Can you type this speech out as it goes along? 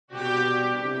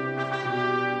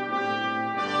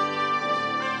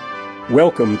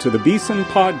Welcome to the Beeson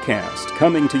Podcast,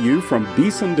 coming to you from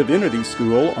Beeson Divinity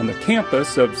School on the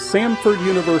campus of Samford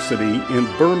University in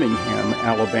Birmingham,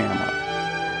 Alabama.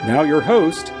 Now your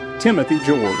host, Timothy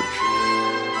George.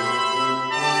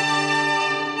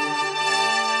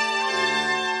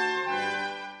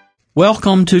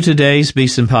 Welcome to today's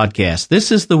Beeson Podcast. This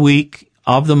is the week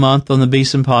of the month on the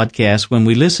Beeson Podcast when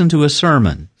we listen to a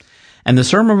sermon. And the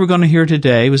sermon we're going to hear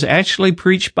today was actually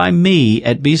preached by me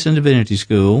at Beeson Divinity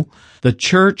School, the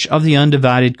Church of the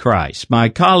Undivided Christ. My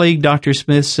colleague, Dr.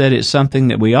 Smith, said it's something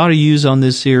that we ought to use on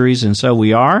this series, and so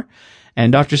we are.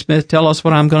 And Dr. Smith, tell us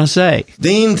what I'm going to say.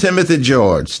 Dean Timothy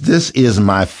George, this is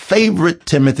my favorite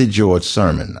Timothy George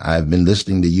sermon. I've been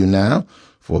listening to you now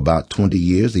for about 20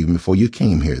 years, even before you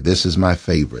came here. This is my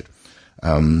favorite.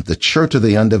 The Church of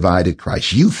the Undivided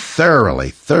Christ. You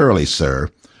thoroughly, sir,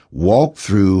 walk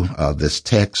through this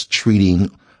text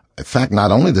treating, in fact, not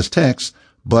only this text,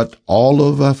 but all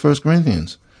of 1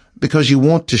 Corinthians, because you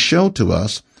want to show to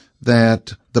us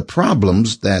that the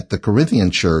problems that the Corinthian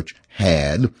church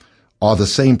had are the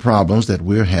same problems that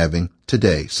we're having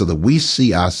today, so that we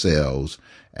see ourselves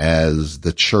as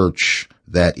the church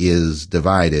that is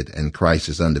divided and Christ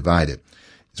is undivided.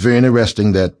 It's very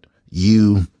interesting that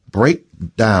you break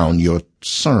down your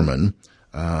sermon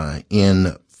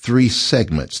in three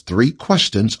segments, three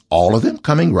questions, all of them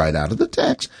coming right out of the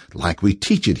text, like we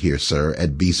teach it here, sir,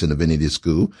 at Beeson Divinity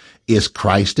School. Is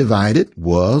Christ divided?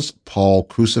 Was Paul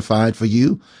crucified for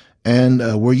you?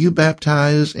 And were you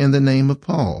baptized in the name of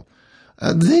Paul?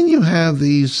 Then you have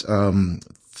these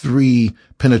three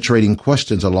penetrating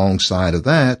questions alongside of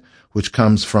that, which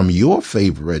comes from your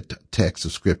favorite text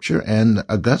of Scripture and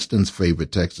Augustine's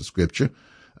favorite text of Scripture.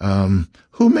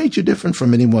 Who made you different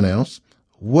from anyone else?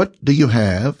 What do you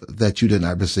have that you did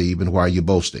not receive, and why are you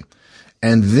boasting?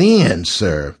 And then,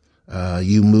 sir,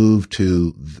 you move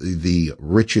to the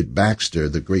Richard Baxter,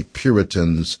 the great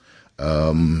Puritan's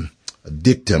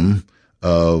dictum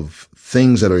of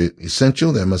things that are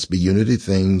essential, there must be unity.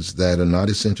 Things that are not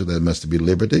essential, there must be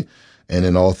liberty. And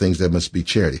in all things, there must be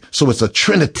charity. So it's a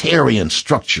Trinitarian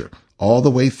structure all the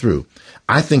way through.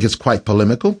 I think it's quite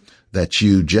polemical that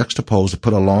you juxtapose,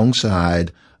 put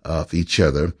alongside of each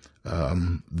other,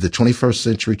 the 21st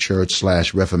century church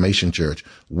 / Reformation church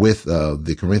with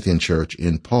the Corinthian church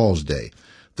in Paul's day.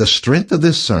 The strength of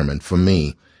this sermon for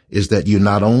me is that you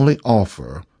not only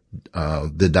offer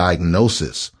the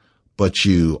diagnosis, but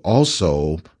you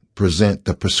also present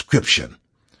the prescription.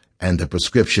 And the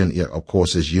prescription, of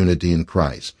course, is unity in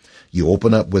Christ. You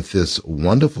open up with this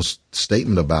wonderful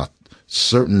statement about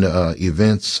certain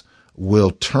events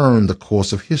will turn the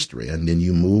course of history. And then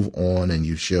you move on and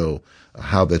you show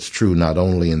how that's true, not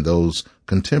only in those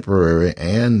contemporary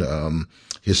and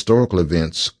historical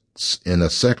events in a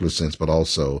secular sense, but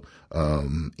also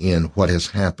in what has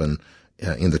happened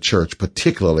in the church,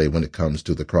 particularly when it comes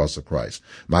to the cross of Christ.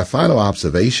 My final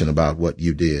observation about what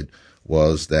you did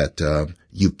was that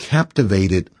you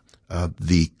captivated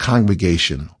the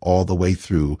congregation all the way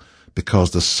through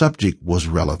because the subject was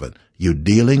relevant. You're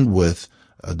dealing with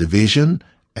division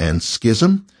and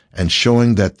schism and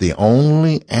showing that the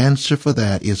only answer for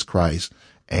that is Christ,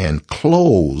 and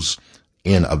close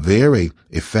in a very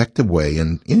effective way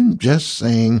and in just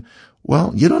saying,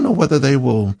 well, you don't know whether they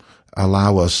will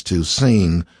allow us to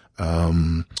sing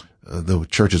the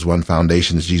church's one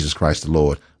foundation is Jesus Christ the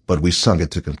Lord, but we sung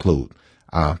it to conclude.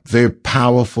 Very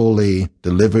powerfully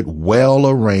delivered,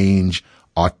 well-arranged,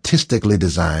 artistically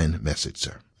designed message,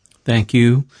 sir. Thank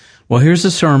you. Well, here's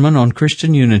a sermon on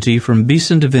Christian unity from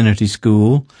Beeson Divinity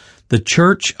School, the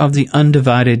Church of the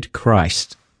Undivided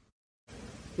Christ.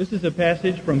 This is a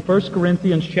passage from 1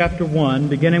 Corinthians chapter 1,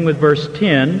 beginning with verse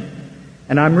 10,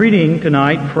 and I'm reading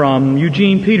tonight from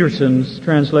Eugene Peterson's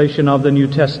translation of the New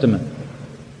Testament.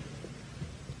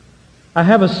 I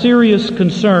have a serious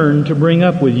concern to bring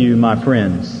up with you, my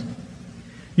friends.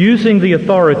 Using the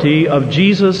authority of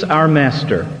Jesus our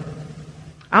Master,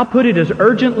 I'll put it as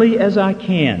urgently as I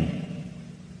can.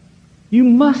 You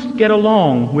must get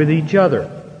along with each other.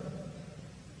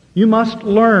 You must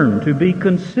learn to be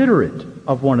considerate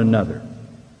of one another,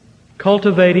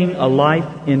 cultivating a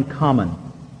life in common.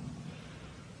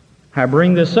 I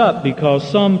bring this up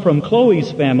because some from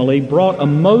Chloe's family brought a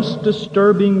most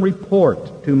disturbing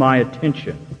report to my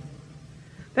attention,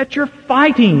 that you're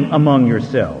fighting among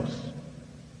yourselves.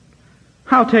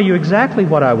 I'll tell you exactly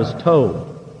what I was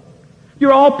told.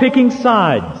 You're all picking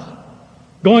sides,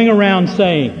 going around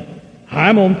saying,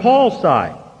 I'm on Paul's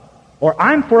side, or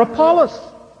I'm for Apollos,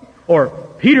 or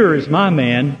Peter is my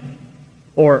man,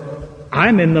 or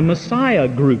I'm in the Messiah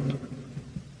group.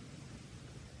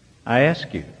 I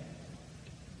ask you,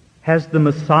 Has the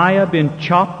Messiah been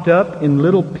chopped up in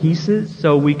little pieces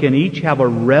so we can each have a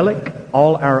relic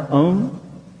all our own?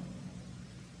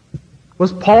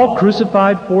 Was Paul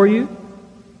crucified for you?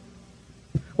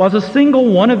 Was a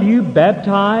single one of you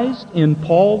baptized in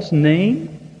Paul's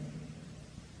name?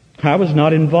 I was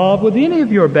not involved with any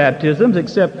of your baptisms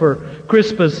except for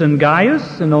Crispus and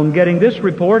Gaius, and on getting this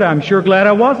report, I'm sure glad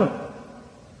I wasn't.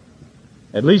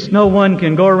 At least no one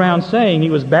can go around saying he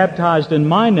was baptized in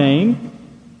my name.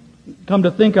 Come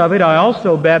to think of it, I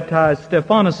also baptized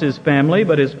Stephanas' family,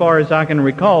 but as far as I can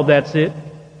recall, that's it.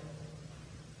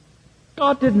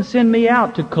 God didn't send me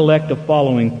out to collect a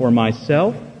following for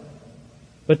myself,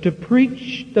 but to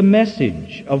preach the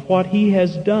message of what He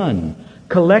has done,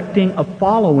 collecting a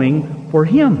following for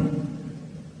Him.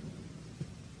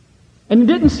 And He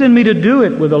didn't send me to do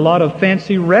it with a lot of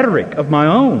fancy rhetoric of my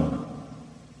own,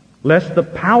 lest the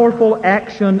powerful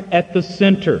action at the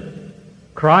center,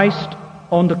 Christ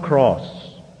on the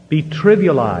cross, be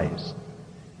trivialized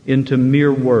into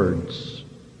mere words.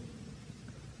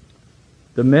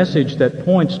 The message that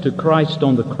points to Christ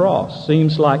on the cross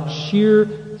seems like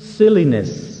sheer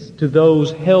silliness to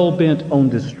those hell-bent on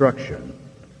destruction.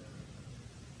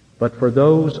 But for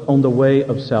those on the way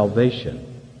of salvation,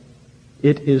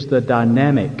 it is the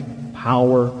dynamic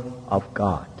power of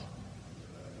God.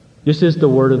 This is the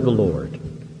word of the Lord.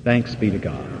 Thanks be to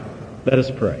God. Let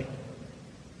us pray.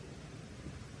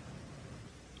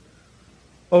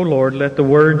 O Lord, let the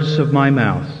words of my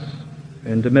mouth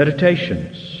and the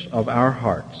meditations of our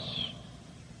hearts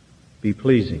be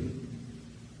pleasing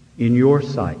in your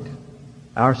sight,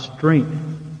 our strength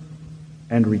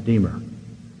and Redeemer.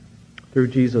 Through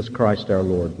Jesus Christ our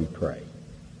Lord we pray.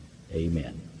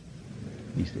 Amen.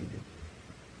 Be seated.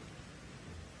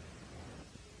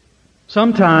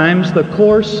 Sometimes the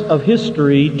course of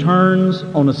history turns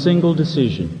on a single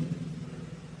decision.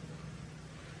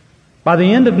 By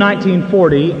the end of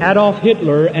 1940, Adolf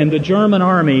Hitler and the German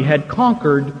army had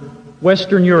conquered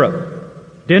Western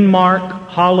Europe. Denmark,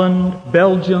 Holland,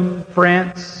 Belgium,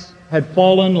 France had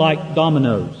fallen like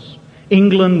dominoes.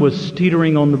 England was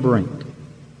teetering on the brink.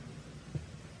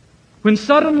 When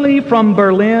suddenly from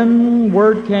Berlin,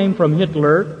 word came from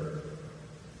Hitler,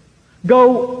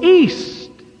 go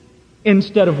east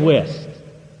instead of west.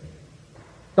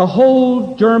 The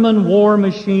whole German war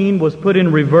machine was put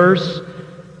in reverse.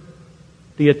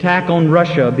 The attack on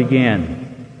Russia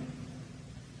began.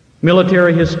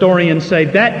 Military historians say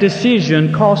that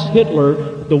decision cost Hitler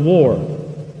the war,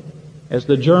 as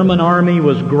the German army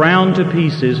was ground to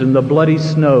pieces in the bloody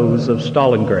snows of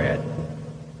Stalingrad.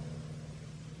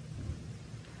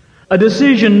 A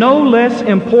decision no less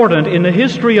important in the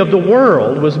history of the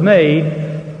world was made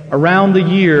around the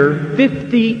year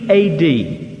 50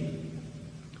 A.D.,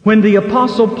 when the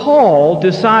Apostle Paul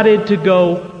decided to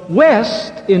go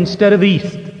west instead of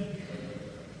east.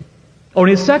 On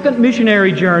his second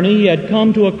missionary journey, he had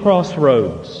come to a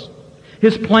crossroads.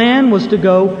 His plan was to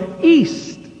go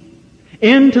east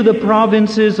into the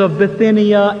provinces of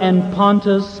Bithynia and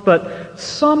Pontus, but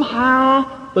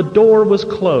somehow the door was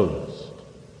closed.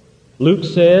 Luke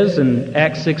says in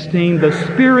Acts 16, the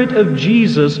Spirit of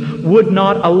Jesus would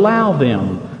not allow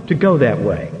them to go that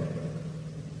way.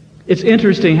 It's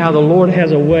interesting how the Lord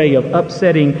has a way of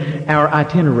upsetting our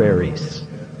itineraries,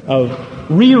 of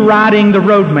rewriting the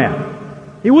roadmap.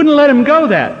 He wouldn't let him go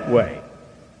that way.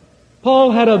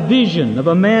 Paul had a vision of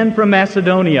a man from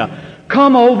Macedonia.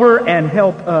 Come over and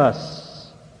help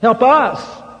us. Help us.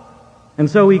 And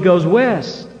so he goes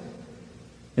west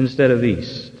instead of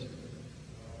east.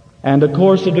 And the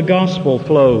course of the gospel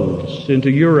flows into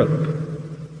Europe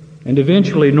and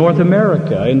eventually North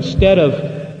America instead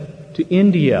of to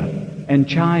India and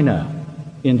China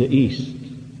in the east.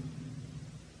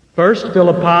 First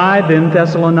Philippi, then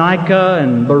Thessalonica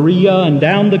and Berea and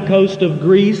down the coast of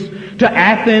Greece to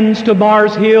Athens, to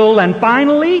Mars Hill, and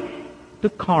finally to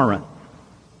Corinth.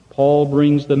 Paul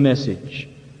brings the message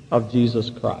of Jesus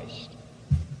Christ.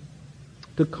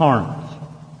 To Corinth.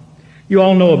 You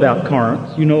all know about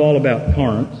Corinth. You know all about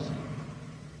Corinth.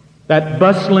 That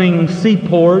bustling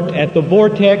seaport at the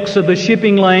vortex of the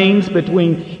shipping lanes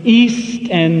between east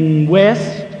and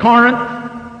west. Corinth,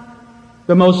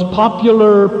 the most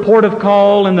popular port of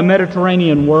call in the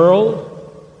Mediterranean world.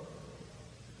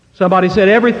 Somebody said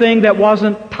everything that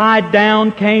wasn't tied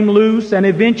down came loose and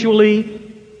eventually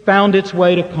found its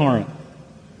way to Corinth.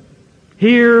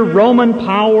 Here, Roman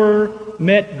power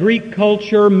met Greek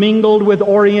culture, mingled with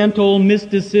Oriental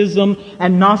mysticism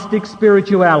and Gnostic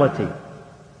spirituality.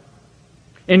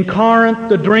 In Corinth,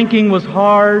 the drinking was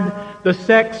hard, the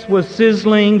sex was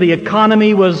sizzling, the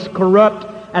economy was corrupt,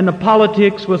 and the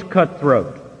politics was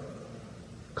cutthroat.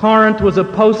 Corinth was a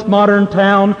postmodern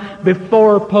town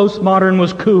before postmodern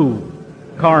was cool.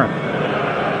 Corinth.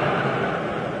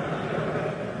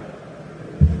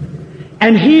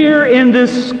 And here in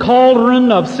this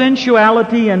cauldron of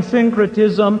sensuality and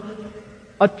syncretism,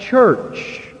 a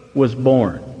church was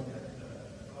born.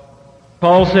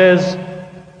 Paul says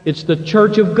it's the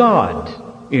church of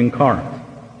God in Corinth.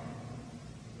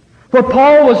 For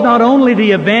Paul was not only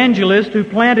the evangelist who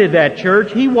planted that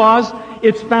church, he was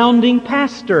its founding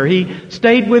pastor. He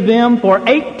stayed with them for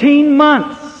 18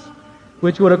 months,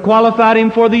 which would have qualified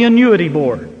him for the annuity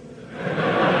board.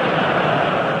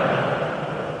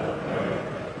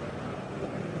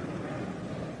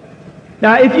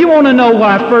 Now, if you want to know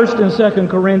why 1st and 2nd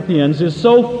Corinthians is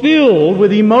so filled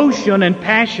with emotion and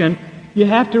passion, you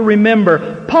have to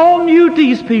remember, Paul knew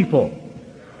these people.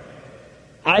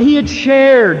 He had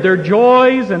shared their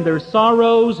joys and their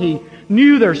sorrows. He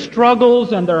knew their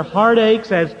struggles and their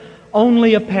heartaches as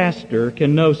only a pastor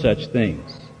can know such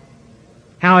things.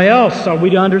 How else are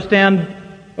we to understand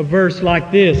a verse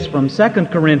like this from 2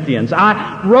 Corinthians?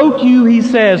 I wrote you, he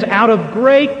says, out of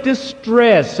great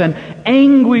distress and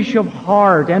anguish of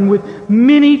heart and with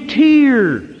many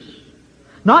tears,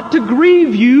 not to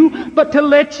grieve you, but to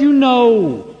let you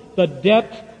know the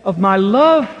depth of my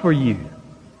love for you.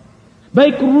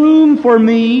 Make room for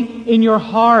me in your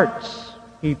hearts,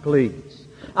 he pleads.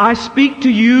 I speak to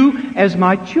you as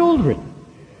my children.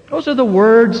 Those are the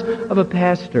words of a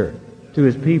pastor to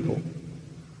his people.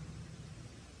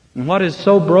 And what has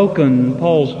so broken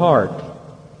Paul's heart?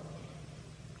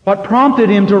 What prompted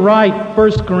him to write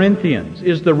 1 Corinthians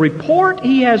is the report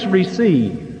he has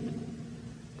received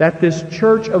that this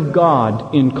church of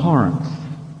God in Corinth,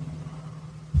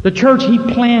 the church he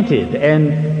planted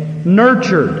and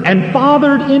nurtured and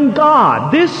fathered in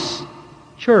God, this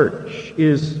church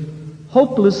is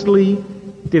hopelessly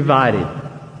divided.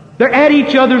 They're at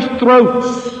each other's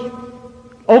throats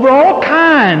over all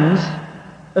kinds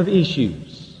of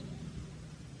issues.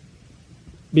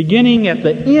 Beginning at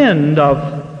the end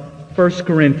of 1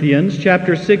 Corinthians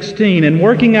chapter 16 and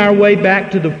working our way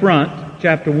back to the front,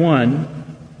 chapter 1,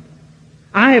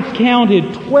 I have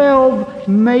counted 12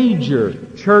 major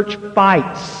church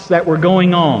fights that were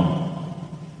going on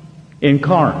in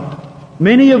Corinth.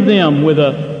 Many of them with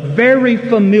a very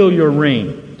familiar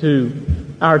ring to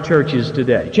our churches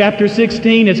today. Chapter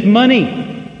 16, it's money.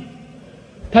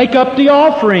 Take up the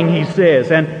offering, he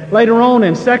says. And later on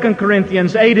in 2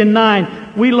 Corinthians 8 and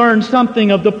 9, we learn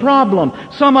something of the problem.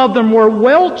 Some of them were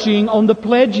welching on the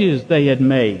pledges they had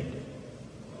made.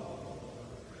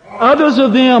 Others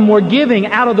of them were giving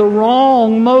out of the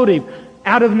wrong motive,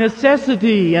 out of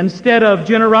necessity instead of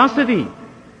generosity.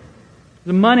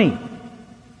 The money.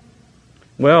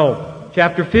 Well,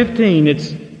 chapter 15,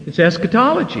 it's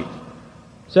eschatology.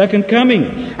 Second coming.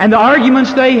 And the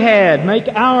arguments they had make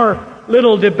our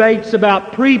little debates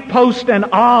about pre, post, and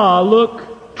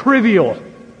look trivial.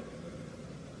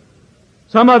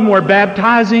 Some of them were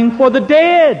baptizing for the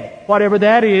dead, whatever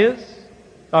that is.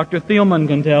 Dr. Thielman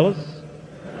can tell us.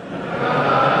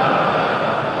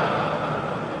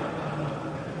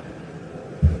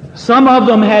 Some of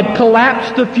them had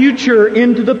collapsed the future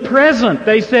into the present.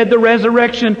 They said the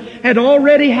resurrection had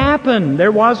already happened.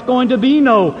 There was going to be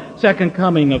no second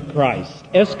coming of Christ.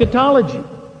 Eschatology.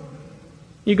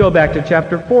 You go back to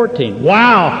chapter 14.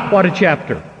 Wow, what a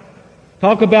chapter.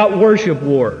 Talk about worship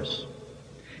wars.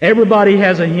 Everybody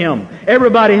has a hymn.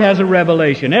 Everybody has a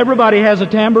revelation. Everybody has a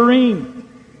tambourine.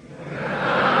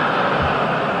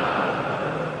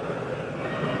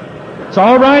 It's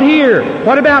all right here.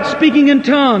 What about speaking in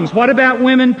tongues? What about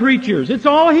women preachers? It's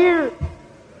all here.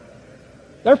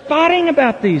 They're fighting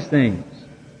about these things.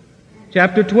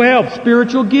 Chapter 12,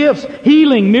 spiritual gifts,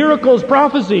 healing, miracles,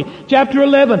 prophecy. Chapter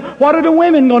 11, what are the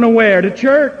women going to wear to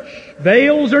church?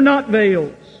 Veils or not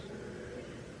veils?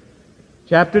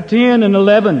 Chapter 10 and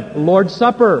 11, the Lord's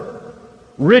Supper.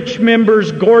 Rich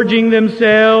members gorging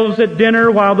themselves at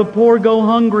dinner while the poor go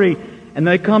hungry. And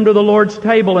they come to the Lord's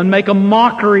table and make a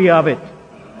mockery of it.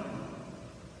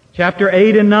 Chapter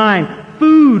 8 and 9,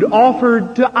 food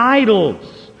offered to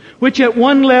idols, which at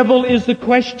one level is the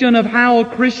question of how a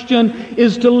Christian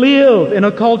is to live in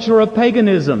a culture of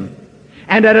paganism.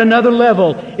 And at another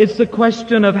level, it's the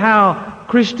question of how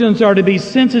Christians are to be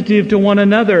sensitive to one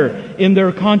another in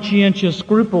their conscientious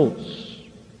scruples.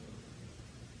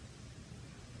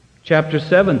 Chapter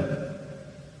 7.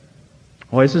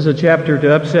 Well, this is a chapter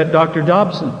to upset Dr.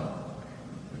 Dobson.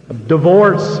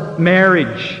 Divorce,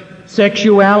 marriage,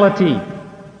 sexuality.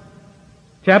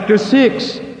 Chapter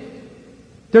 6.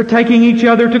 They're taking each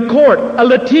other to court. A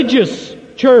litigious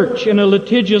church in a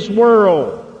litigious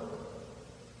world.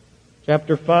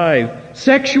 Chapter 5,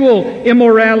 sexual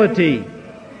immorality.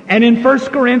 And in 1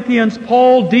 Corinthians,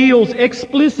 Paul deals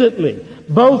explicitly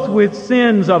both with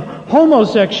sins of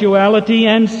homosexuality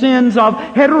and sins of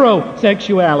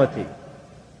heterosexuality.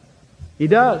 He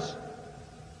does.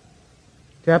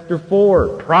 Chapter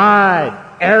 4,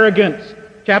 pride, arrogance.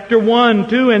 Chapter 1,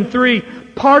 2, and 3,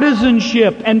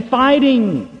 partisanship and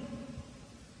fighting.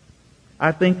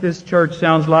 I think this church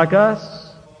sounds like us.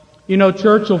 You know,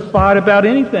 church will fight about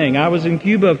anything. I was in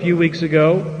Cuba a few weeks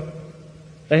ago.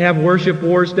 They have worship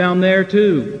wars down there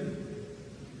too.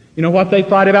 You know what they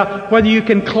fight about? Whether you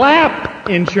can clap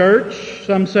in church.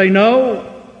 Some say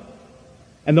no.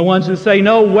 And the ones who say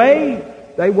no, wave.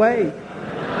 They wave.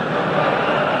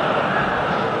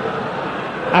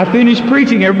 I finished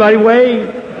preaching. Everybody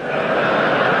wave.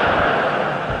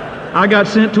 I got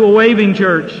sent to a waving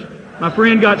church. My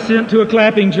friend got sent to a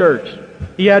clapping church.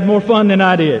 He had more fun than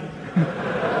I did.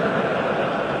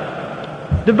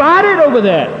 Divided over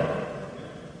that.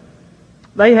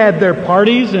 They had their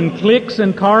parties and cliques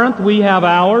in Corinth. We have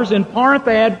ours. In Corinth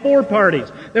they had 4 parties.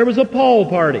 There was a Paul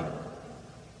party.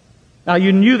 Now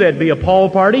you knew there'd be a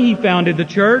Paul party. He founded the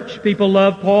church. People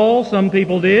loved Paul. Some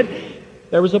people did.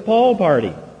 There was a Paul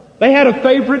party. They had a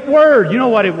favorite word. You know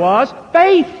what it was?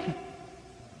 Faith.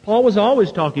 Paul was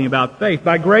always talking about faith.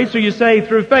 By grace are you saved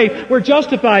through faith. We're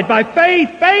justified by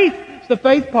faith. Faith. It's the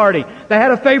faith party. They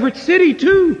had a favorite city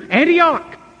too. Antioch.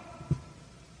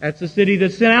 That's the city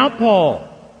that sent out Paul.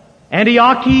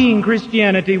 Antiochene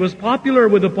Christianity was popular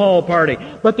with the Paul party.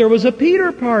 But there was a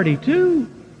Peter party too.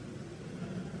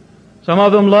 Some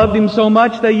of them loved him so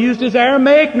much they used his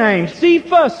Aramaic name,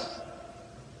 Cephas.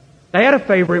 They had a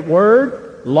favorite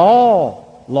word,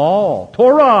 law,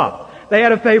 Torah. They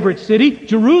had a favorite city,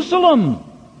 Jerusalem.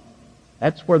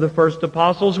 That's where the first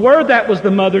apostles were. That was the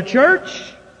mother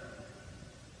church.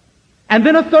 And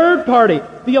then a third party,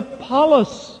 the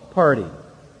Apollos party.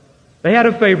 They had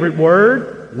a favorite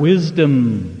word,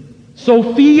 wisdom.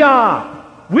 Sophia,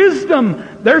 wisdom.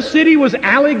 Their city was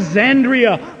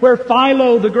Alexandria, where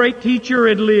Philo, the great teacher,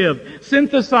 had lived,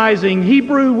 synthesizing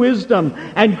Hebrew wisdom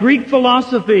and Greek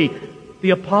philosophy.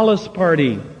 The Apollos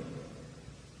party.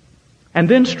 And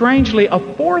then, strangely, a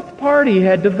fourth party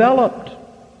had developed.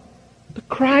 The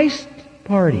Christ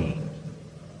party.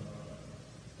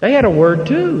 They had a word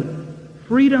too.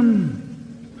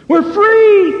 Freedom. We're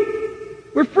free!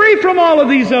 We're free from all of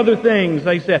these other things,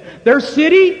 they said. Their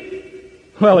city?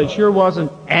 Well, it sure wasn't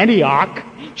Antioch.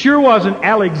 Sure wasn't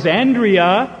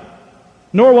Alexandria.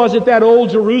 Nor was it that old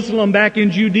Jerusalem back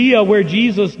in Judea where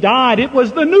Jesus died. It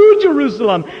was the new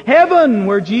Jerusalem, heaven,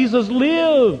 where Jesus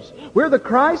lives. We're the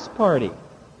Christ party.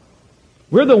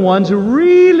 We're the ones who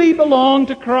really belong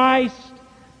to Christ.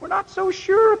 We're not so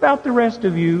sure about the rest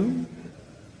of you.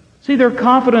 See, their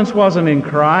confidence wasn't in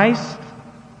Christ.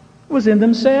 It was in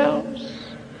themselves.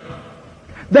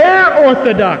 Their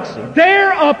orthodoxy,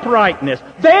 their uprightness,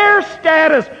 their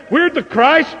status. We're the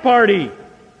Christ party.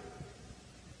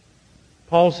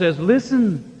 Paul says,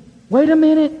 listen, wait a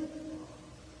minute.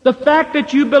 The fact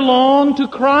that you belong to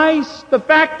Christ, the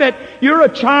fact that you're a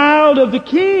child of the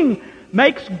King,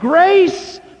 makes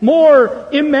grace more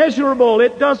immeasurable.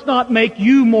 It does not make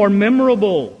you more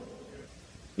memorable.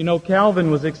 You know,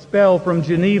 Calvin was expelled from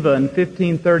Geneva in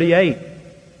 1538.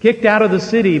 Kicked out of the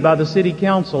city by the city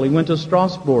council. He went to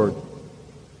Strasbourg.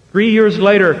 3 years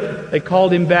later, they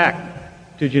called him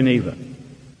back to Geneva.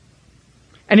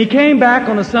 And he came back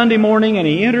on a Sunday morning and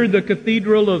he entered the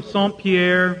Cathedral of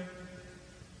Saint-Pierre,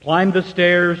 climbed the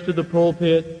stairs to the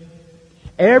pulpit.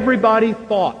 Everybody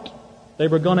thought they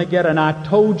were going to get an I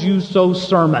told you so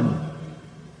sermon.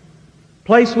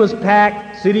 Place was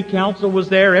packed. City council was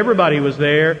there. Everybody was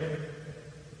there.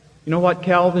 You know what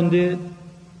Calvin did?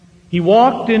 He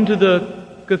walked into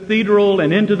the cathedral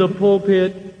and into the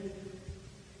pulpit,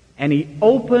 and he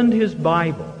opened his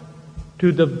Bible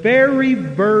to the very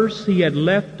verse he had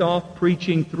left off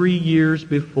preaching 3 years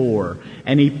before,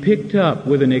 and he picked up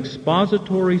with an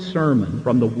expository sermon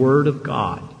from the Word of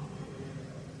God.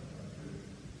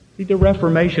 See, the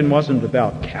Reformation wasn't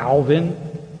about Calvin.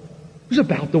 It was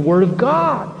about the Word of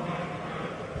God.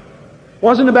 It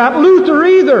wasn't about Luther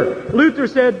either. Luther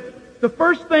said, the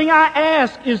first thing I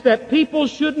ask is that people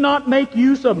should not make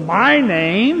use of my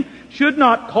name, should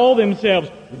not call themselves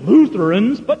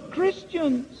Lutherans, but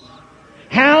Christians.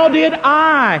 How did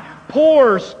I,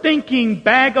 poor, stinking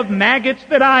bag of maggots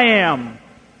that I am,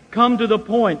 come to the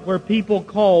point where people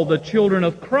call the children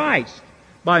of Christ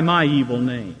by my evil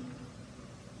name?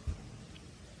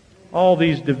 All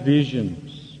these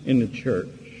divisions in the church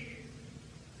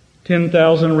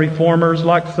 10,000 reformers,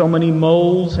 like so many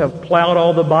moles, have plowed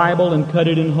all the Bible and cut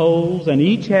it in holes, and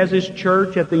each has his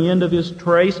church at the end of his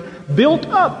trace, built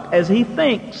up as he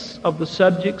thinks of the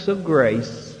subjects of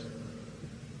grace.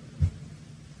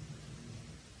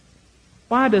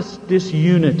 Why does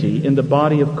disunity in the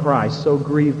body of Christ so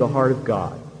grieve the heart of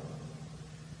God?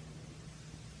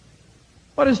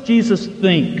 What does Jesus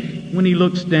think when he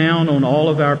looks down on all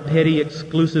of our petty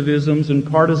exclusivisms and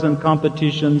partisan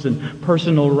competitions and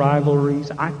personal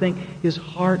rivalries? I think his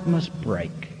heart must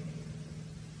break.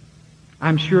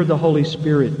 I'm sure the Holy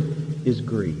Spirit is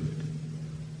grieved.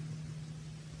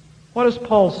 What does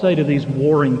Paul say to these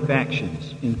warring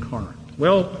factions in Corinth?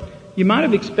 Well, you might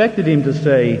have expected him to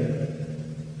say,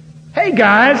 "Hey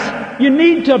guys, you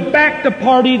need to back the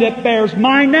party that bears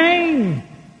my name.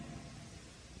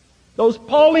 Those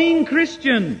Pauline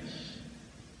Christians,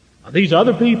 these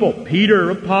other people,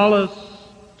 Peter, Apollos,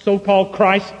 so-called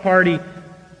Christ party,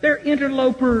 they're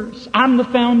interlopers. I'm the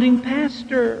founding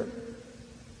pastor.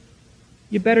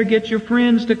 You better get your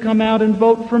friends to come out and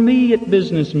vote for me at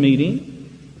business meeting."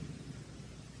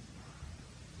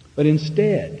 But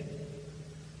instead,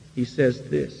 he says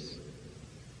this,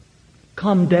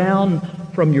 "Come down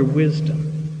from your wisdom.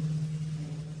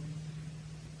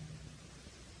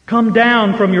 Come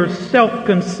down from your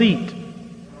self-conceit.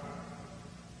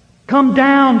 Come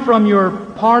down from your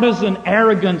partisan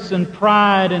arrogance and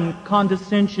pride and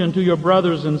condescension to your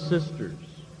brothers and sisters.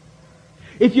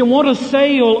 If you want to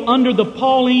sail under the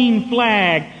Pauline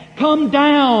flag, come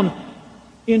down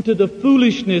into the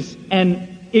foolishness and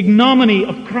ignominy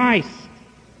of Christ.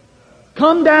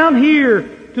 Come down here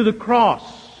to the cross,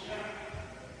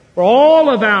 where all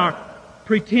of our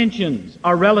pretensions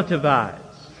are relativized,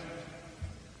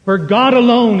 where God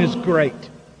alone is great,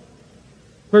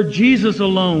 where Jesus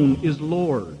alone is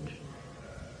Lord."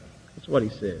 That's what he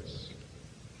says.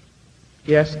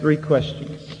 He asks 3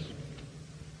 questions.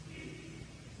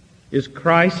 Is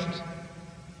Christ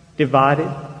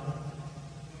divided?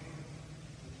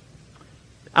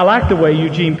 I like the way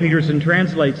Eugene Peterson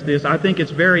translates this. I think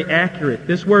it's very accurate.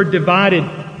 This word divided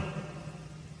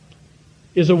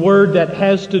is a word that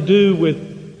has to do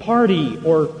with party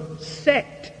or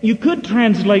sect. You could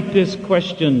translate this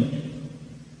question,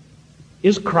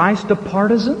 is Christ a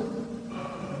partisan?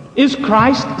 Is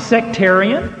Christ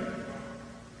sectarian?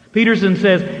 Peterson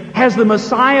says, has the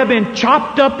Messiah been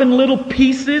chopped up in little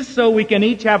pieces so we can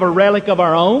each have a relic of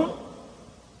our own?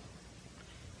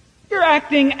 You're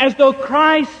acting as though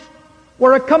Christ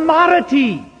were a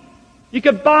commodity you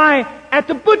could buy at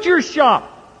the butcher's shop.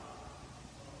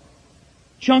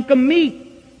 Chunk of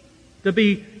meat to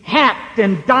be hacked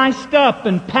and diced up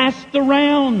and passed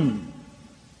around.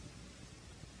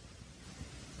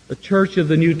 The church of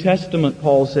the New Testament,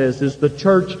 Paul says, is the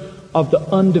church of the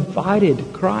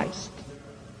undivided Christ.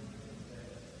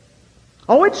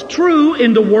 Oh, it's true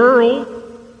in the world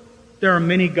there are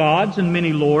many gods and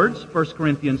many lords, 1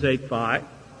 Corinthians 8:5.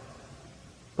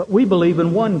 But we believe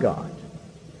in one God,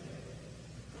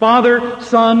 Father,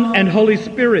 Son, and Holy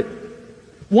Spirit.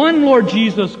 One Lord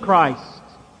Jesus Christ.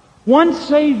 One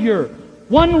Savior.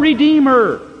 One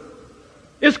Redeemer.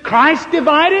 Is Christ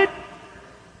divided?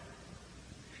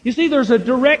 You see, there's a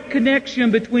direct connection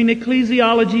between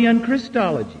ecclesiology and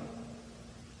Christology.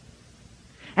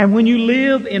 And when you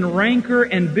live in rancor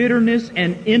and bitterness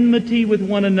and enmity with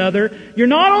one another, you're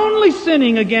not only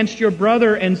sinning against your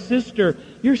brother and sister,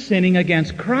 you're sinning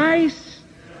against Christ.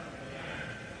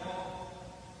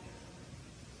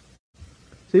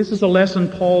 See, this is a lesson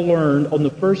Paul learned on the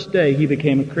first day he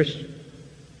became a Christian.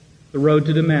 The road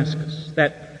to Damascus.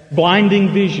 That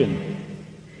blinding vision.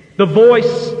 The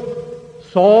voice,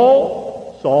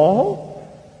 "Saul, Saul,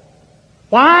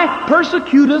 why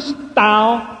persecutest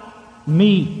thou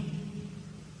me?"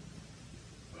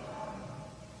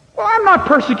 Well, I'm not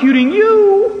persecuting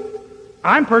you.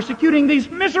 I'm persecuting these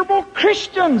miserable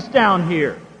Christians down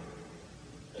here.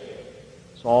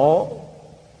 "Saul,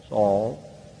 Saul,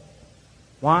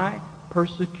 why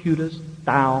persecutest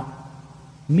thou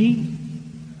me?"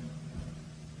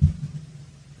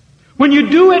 When you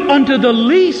do it unto the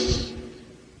least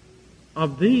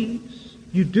of these,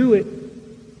 you do it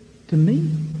to me.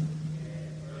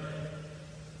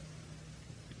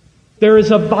 There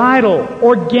is a vital,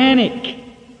 organic,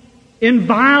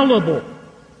 inviolable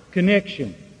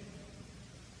connection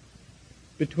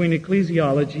between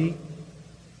ecclesiology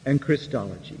and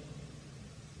Christology.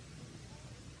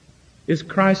 Is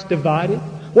Christ divided?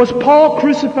 Was Paul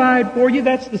crucified for you?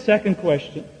 That's the second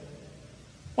question.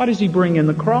 Why does he bring in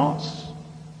the cross?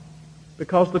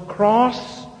 Because the cross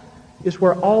is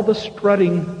where all the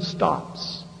strutting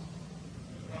stops.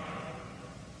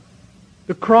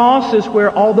 The cross is where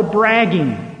all the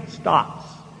bragging stops.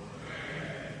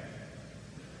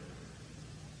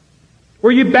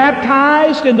 Were you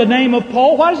baptized in the name of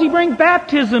Paul? Why does he bring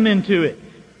baptism into it?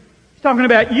 He's talking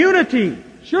about unity.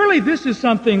 Surely this is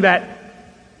something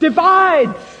that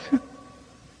divides. A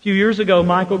few years ago,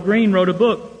 Michael Green wrote a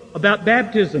book about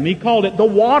baptism. He called it The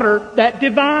Water That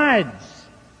Divides.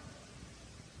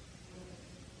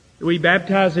 Do we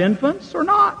baptize infants or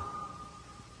not?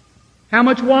 How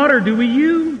much water do we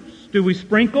use? Do we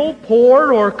sprinkle,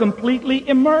 pour, or completely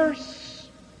immerse?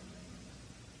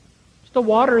 It's the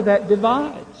water that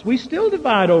divides. We still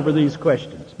divide over these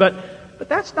questions. But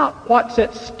that's not what's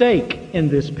at stake in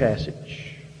this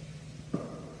passage.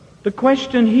 The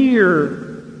question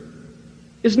here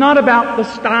is not about the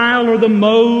style or the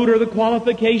mode or the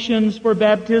qualifications for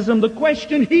baptism. The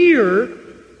question here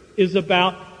is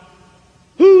about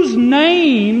whose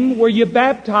name were you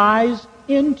baptized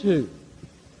into?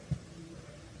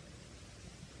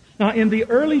 Now, in the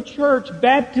early church,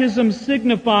 baptism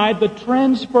signified the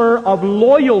transfer of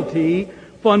loyalty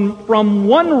from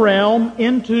one realm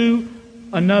into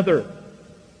another.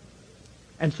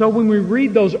 And so when we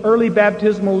read those early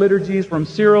baptismal liturgies from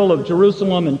Cyril of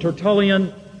Jerusalem and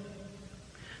Tertullian,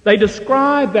 they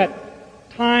describe that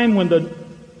time when the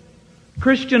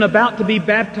Christian about to be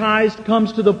baptized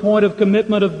comes to the point of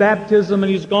commitment of baptism,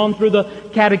 and he's gone through the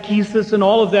catechesis and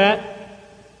all of that.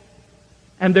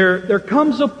 And there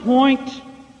comes a point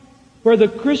where the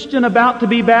Christian about to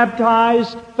be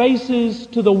baptized faces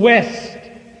to the west,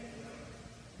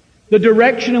 the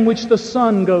direction in which the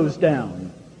sun goes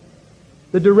down,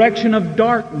 the direction of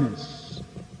darkness.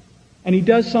 And he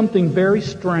does something very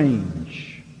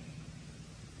strange.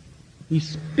 He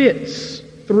spits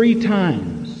 3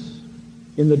 times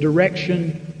in the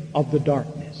direction of the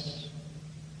darkness.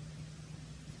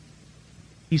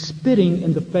 He's spitting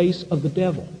in the face of the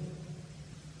devil.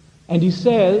 And he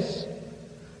says,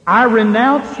 I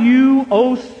renounce you,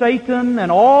 O Satan,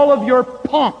 and all of your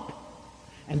pomp.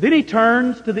 And then he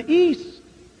turns to the east,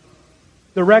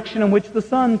 direction in which the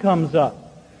sun comes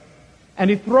up. And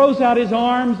he throws out his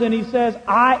arms and he says,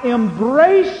 I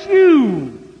embrace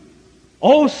you,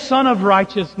 O Son of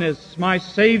Righteousness, my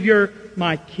Savior,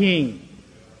 my King.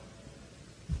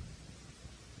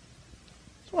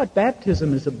 That's what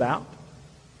baptism is about.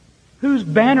 Whose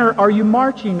banner are you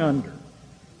marching under?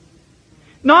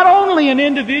 Not only an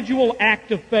individual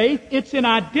act of faith, it's an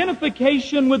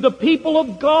identification with the people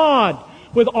of God,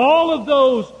 with all of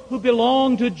those who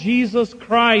belong to Jesus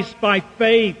Christ by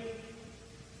faith.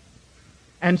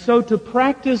 And so to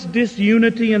practice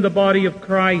disunity in the body of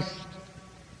Christ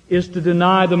is to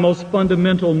deny the most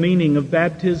fundamental meaning of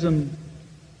baptism.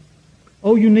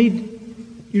 Oh, you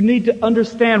need to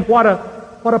understand what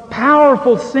a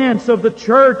powerful sense of the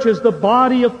church as the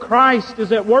body of Christ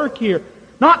is at work here.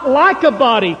 Not like a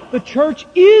body. The church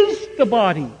is the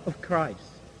body of Christ.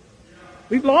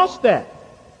 We've lost that.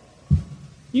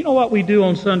 You know what we do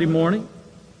on Sunday morning?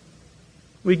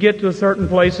 We get to a certain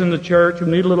place in the church.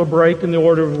 We need a little break in the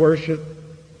order of worship.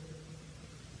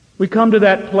 We come to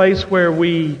that place where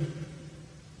we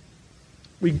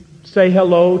say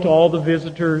hello to all the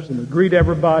visitors and we greet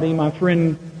everybody. My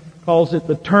friend calls it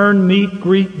the turn, meet,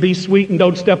 greet, be sweet, and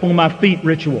don't step on my feet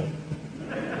ritual.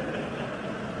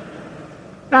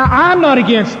 Now, I'm not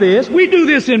against this. We do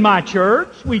this in my church.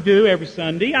 We do every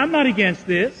Sunday. I'm not against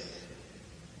this.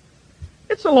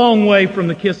 It's a long way from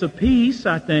the kiss of peace,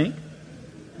 I think.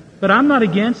 But I'm not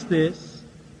against this.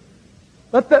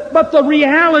 But the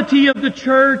reality of the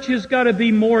church has got to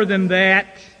be more than that.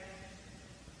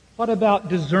 What about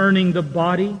discerning the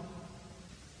body?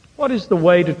 What is the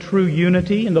way to true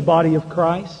unity in the body of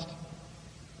Christ?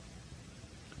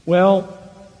 Well,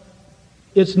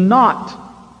 it's not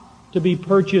to be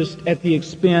purchased at the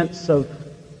expense of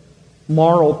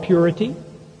moral purity.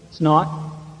 It's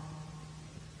not.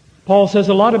 Paul says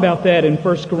a lot about that in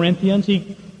 1 Corinthians.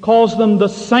 He calls them the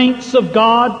saints of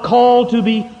God, called to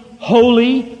be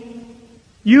holy.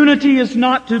 Unity is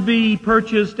not to be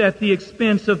purchased at the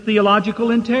expense of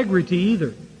theological integrity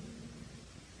either.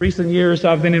 Recent years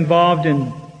I've been involved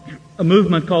in a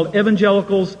movement called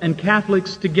Evangelicals and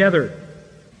Catholics Together.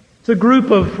 It's a group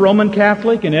of Roman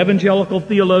Catholic and evangelical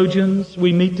theologians.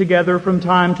 We meet together from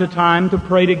time to time to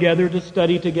pray together, to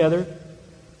study together,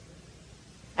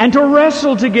 and to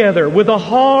wrestle together with the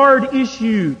hard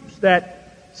issues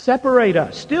that separate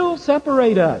us, still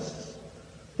separate us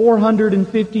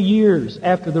 450 years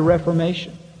after the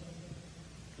Reformation.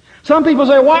 Some people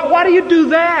say, why do you do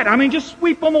that? I mean, just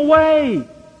sweep them away.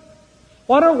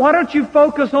 Why don't you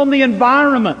focus on the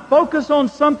environment? Focus on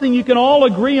something you can all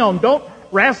agree on. Don't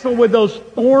wrestle with those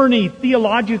thorny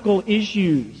theological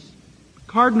issues.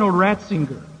 Cardinal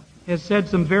Ratzinger has said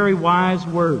some very wise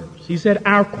words. He said,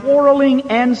 our quarreling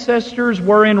ancestors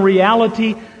were in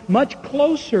reality much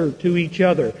closer to each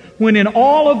other, when in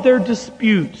all of their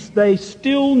disputes they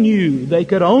still knew they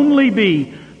could only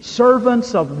be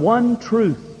servants of one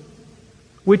truth,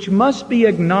 which must be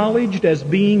acknowledged as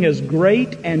being as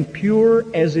great and pure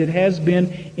as it has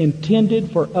been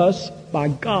intended for us by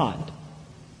God.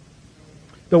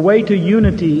 The way to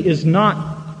unity is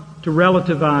not to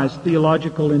relativize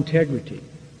theological integrity,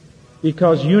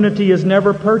 because unity is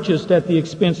never purchased at the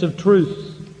expense of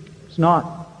truth. It's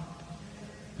not.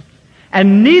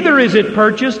 And neither is it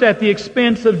purchased at the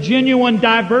expense of genuine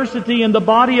diversity in the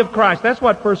body of Christ. That's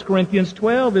what 1 Corinthians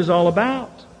 12 is all about.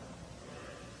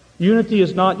 Unity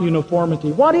is not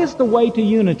uniformity. What is the way to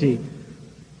unity?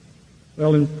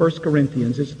 Well, in 1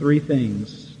 Corinthians, it's three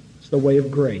things. It's the way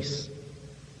of grace.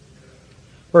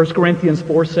 1 Corinthians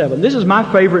 4:7. This is my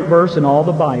favorite verse in all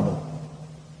the Bible.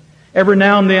 Every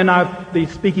now and then I'll be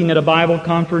speaking at a Bible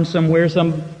conference somewhere.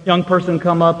 Some young person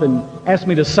come up and ask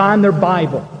me to sign their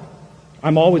Bible.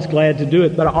 I'm always glad to do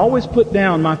it, but I always put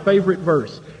down my favorite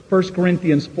verse, 1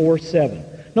 Corinthians 4:7.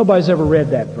 Nobody's ever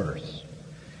read that verse.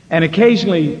 And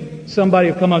occasionally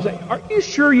somebody will come up and say, are you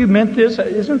sure you meant this?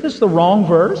 Isn't this the wrong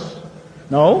verse?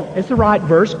 No, it's the right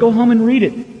verse. Go home and read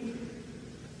it.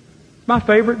 It's my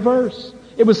favorite verse.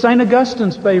 It was St.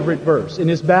 Augustine's favorite verse in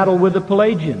his battle with the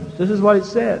Pelagians. This is what it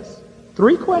says.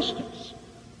 3 questions.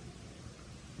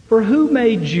 For who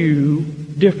made you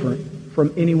different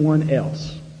from anyone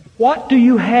else? What do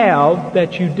you have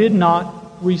that you did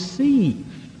not receive?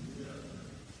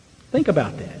 Think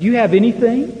about that. You have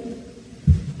anything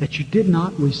that you did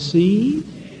not receive?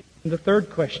 And the third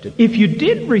question. If you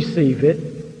did receive it,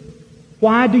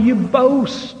 why do you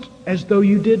boast as though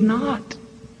you did not?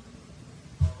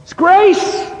 It's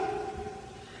grace.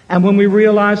 And when we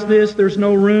realize this, there's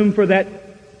no room for that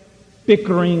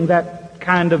bickering, that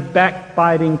kind of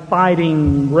backbiting,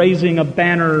 fighting, raising a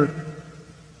banner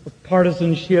of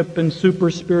partisanship and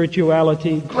super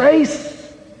spirituality.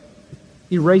 Grace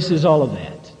erases all of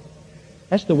that.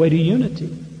 That's the way to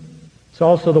unity. It's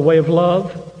also the way of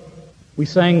love. We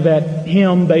sang that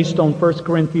hymn based on 1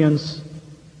 Corinthians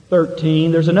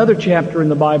 13. There's another chapter in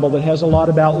the Bible that has a lot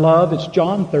about love. It's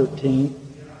John 13.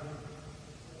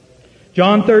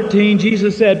 John 13,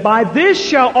 Jesus said, by this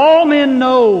shall all men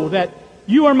know that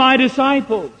you are my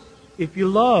disciples, if you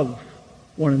love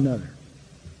one another.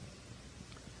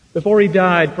 Before he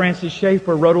died, Francis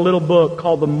Schaeffer wrote a little book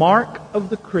called The Mark of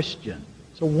the Christian.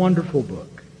 It's a wonderful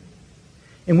book,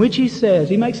 in which he says,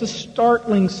 he makes a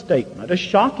startling statement, a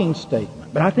shocking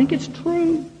statement, but I think it's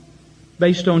true,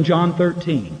 based on John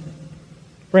 13.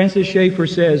 Francis Schaeffer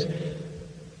says,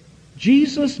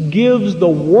 Jesus gives the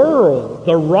world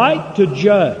the right to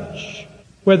judge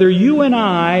whether you and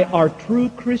I are true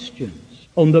Christians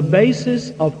on the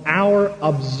basis of our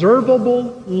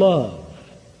observable love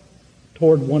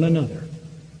toward one another.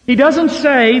 He doesn't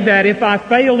say that if I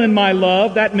fail in my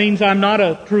love, that means I'm not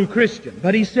a true Christian.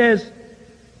 But he says,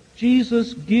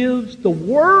 Jesus gives the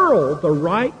world the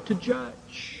right to judge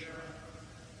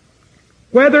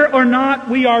whether or not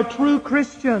we are true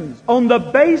Christians on the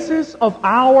basis of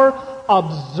our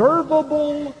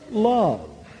observable love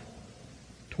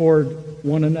toward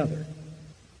one another.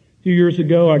 A few years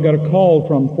ago, I got a call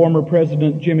from former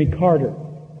President Jimmy Carter.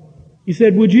 He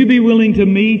said, would you be willing to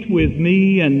meet with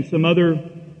me and some other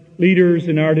leaders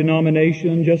in our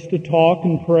denomination just to talk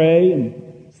and pray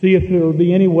and see if there will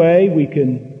be any way we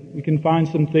can find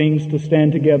some things to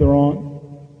stand together on?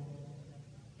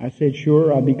 I said,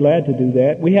 sure, I'd be glad to do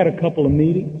that. We had a couple of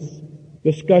meetings.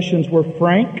 Discussions were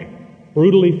frank,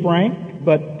 brutally frank,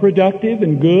 but productive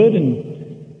and good.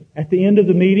 And at the end of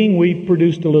the meeting, we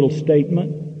produced a little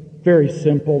statement. Very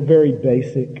simple, very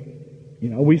basic.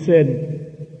 We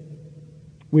said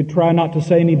we'd try not to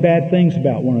say any bad things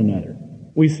about one another.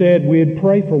 We said we'd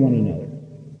pray for one another.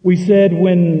 We said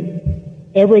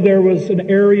whenever there was an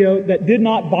area that did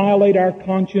not violate our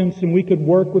conscience and we could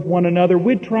work with one another,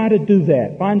 we'd try to do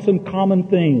that. Find some common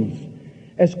things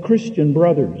as Christian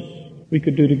brothers we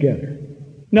could do together.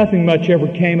 Nothing much ever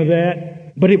came of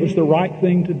that, but it was the right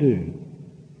thing to do.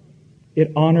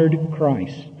 It honored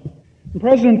Christ. And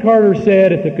President Carter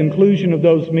said at the conclusion of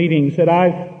those meetings that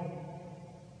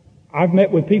I've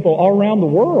met with people all around the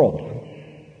world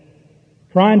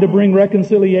trying to bring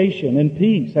reconciliation and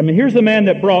peace. I mean, here's the man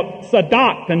that brought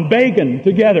Sadat and Begin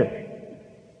together,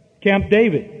 Camp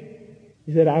David.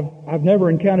 He said, I've never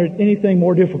encountered anything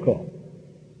more difficult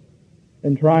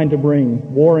than trying to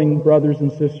bring warring brothers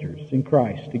and sisters in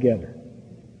Christ together.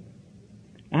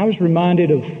 I was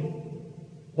reminded of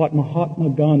what Mahatma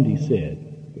Gandhi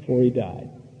said before he died.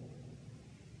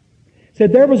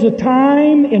 Said, there was a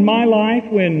time in my life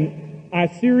when I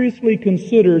seriously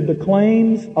considered the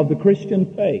claims of the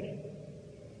Christian faith.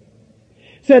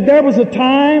 Said, there was a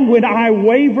time when I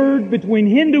wavered between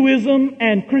Hinduism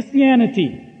and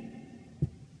Christianity.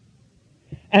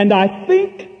 And I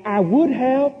think I would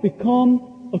have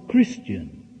become a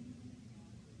Christian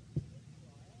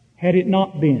had it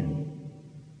not been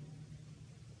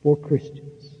for Christians.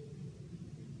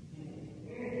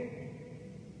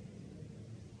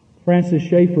 Francis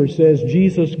Schaeffer says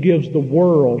Jesus gives the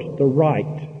world the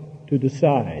right to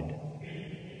decide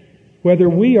whether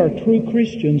we are true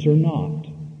Christians or not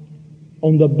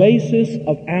on the basis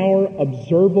of our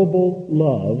observable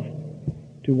love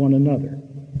to one another.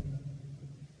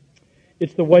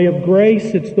 It's the way of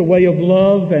grace, it's the way of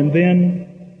love, and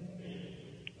then,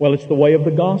 well, it's the way of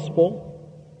the gospel.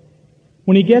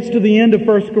 When he gets to the end of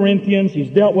 1 Corinthians,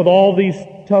 he's dealt with all these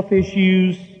tough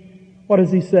issues. What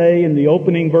does he say in the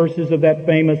opening verses of that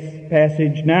famous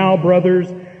passage? Now, brothers,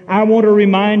 I want to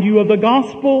remind you of the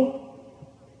gospel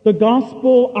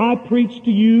I preached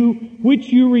to you, which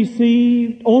you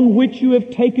received, on which you have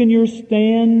taken your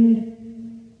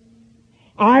stand.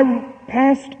 I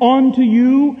passed on to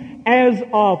you as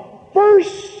of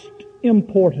first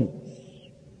importance.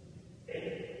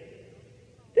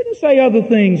 Didn't say other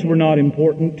things were not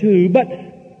important too, but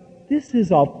this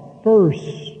is of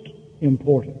first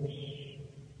importance.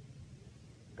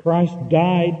 Christ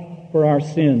died for our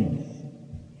sins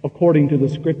according to the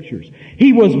Scriptures.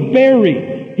 He was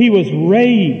buried. He was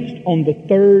raised on the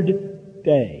third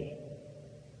day.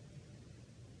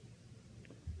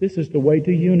 This is the way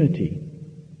to unity.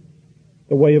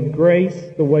 The way of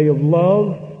grace, the way of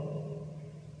love,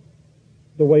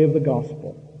 the way of the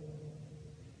gospel.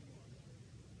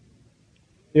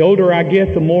 The older I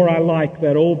get, the more I like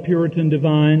that old Puritan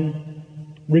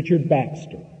divine, Richard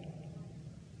Baxter.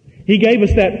 He gave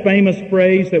us that famous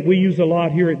phrase that we use a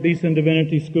lot here at Beeson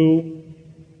Divinity School.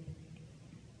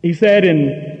 He said,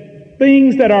 in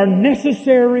things that are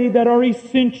necessary, that are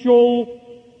essential,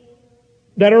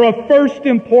 that are of first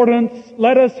importance,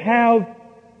 let us have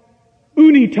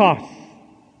unitas.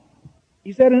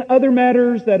 He said, in other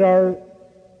matters that are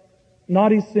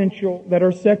not essential, that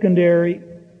are secondary,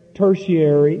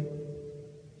 tertiary,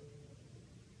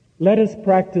 let us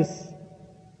practice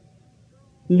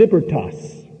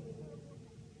libertas.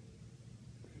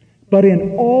 But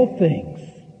in all things,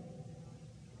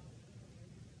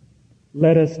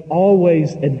 let us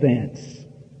always advance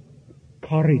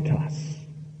caritas,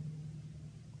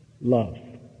 love.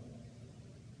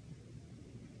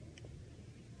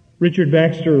 Richard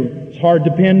Baxter is hard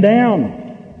to pin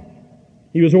down.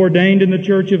 He was ordained in the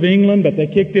Church of England, but they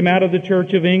kicked him out of the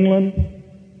Church of England.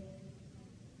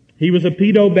 He was a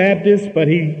pedo-Baptist, but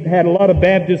he had a lot of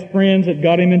Baptist friends that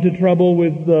got him into trouble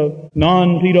with the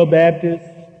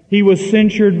non-pedo-Baptists. He was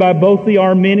censured by both the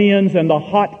Arminians and the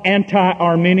hot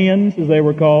anti-Arminians, as they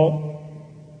were called.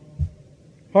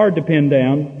 Hard to pin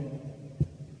down.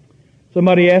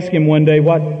 Somebody asked him one day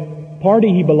what party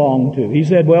he belonged to. He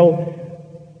said, well,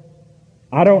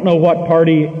 I don't know what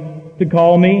party to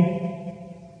call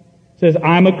me. Says,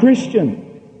 I'm a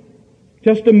Christian.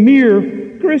 Just a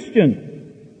mere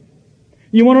Christian.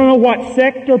 You want to know what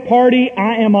sect or party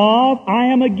I am of? I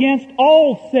am against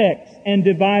all sects and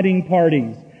dividing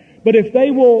parties. But if they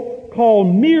will call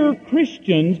mere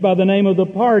Christians by the name of the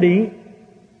party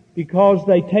because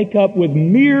they take up with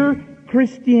mere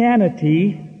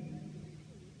Christianity,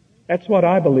 that's what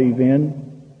I believe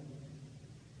in.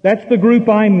 That's the group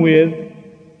I'm with.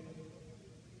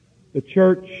 The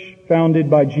church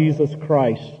founded by Jesus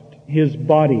Christ, His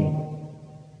body,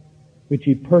 which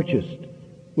He purchased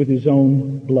with His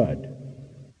own blood.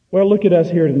 Well, look at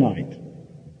us here tonight.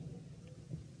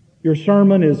 Your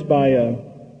sermon is by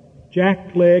a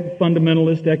jackleg,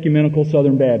 fundamentalist, ecumenical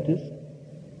Southern Baptist.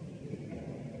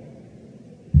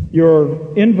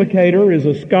 Your invocator is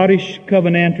a Scottish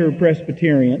Covenanter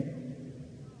Presbyterian.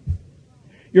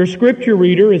 Your scripture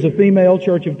reader is a female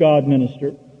Church of God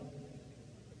minister.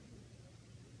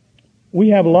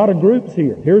 We have a lot of groups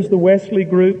here. Here's the Wesley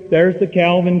group. There's the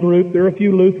Calvin group. There are a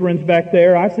few Lutherans back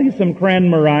there. I see some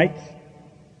Cranmerites.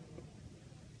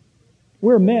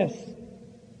 We're a mess.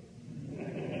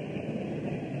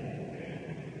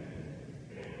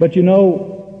 But you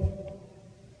know,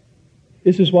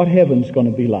 this is what heaven's going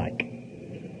to be like.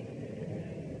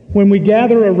 When we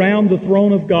gather around the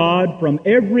throne of God from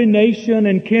every nation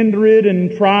and kindred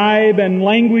and tribe and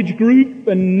language group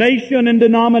and nation and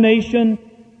denomination,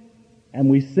 and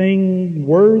we sing,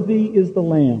 "Worthy is the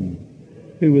Lamb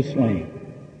who was slain."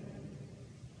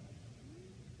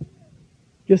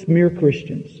 Just mere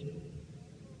Christians.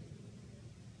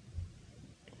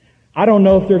 I don't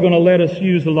know if they're going to let us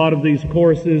use a lot of these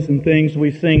choruses and things we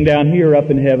sing down here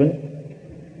up in heaven.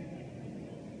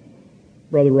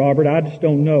 Brother Robert, I just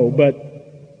don't know. But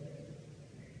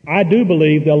I do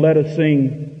believe they'll let us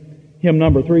sing hymn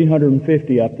number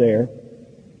 350 up there.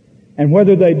 And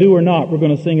whether they do or not, we're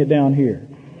going to sing it down here.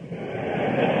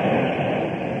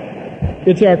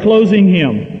 It's our closing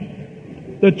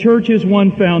hymn. The church's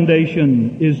one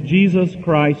foundation is Jesus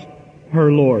Christ,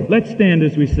 her Lord. Let's stand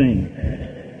as we sing.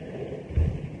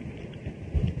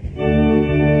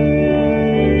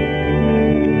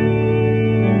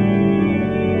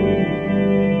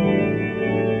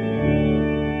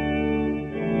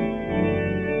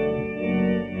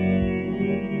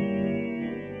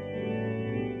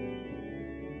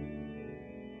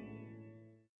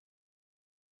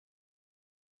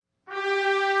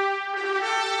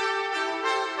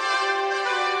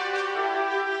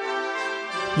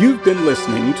 You've been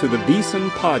listening to the Beeson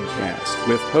Podcast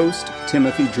with host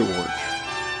Timothy George.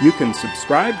 You can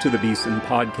subscribe to the Beeson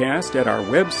Podcast at our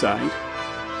website,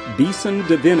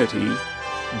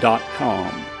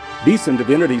 beesondivinity.com. Beeson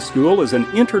Divinity School is an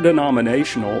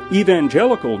interdenominational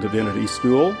evangelical divinity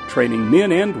school training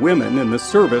men and women in the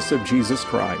service of Jesus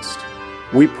Christ.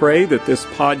 We pray that this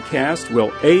podcast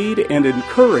will aid and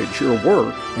encourage your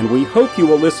work, and we hope you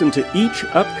will listen to each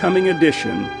upcoming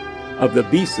edition of the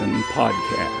Beeson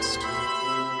Podcast.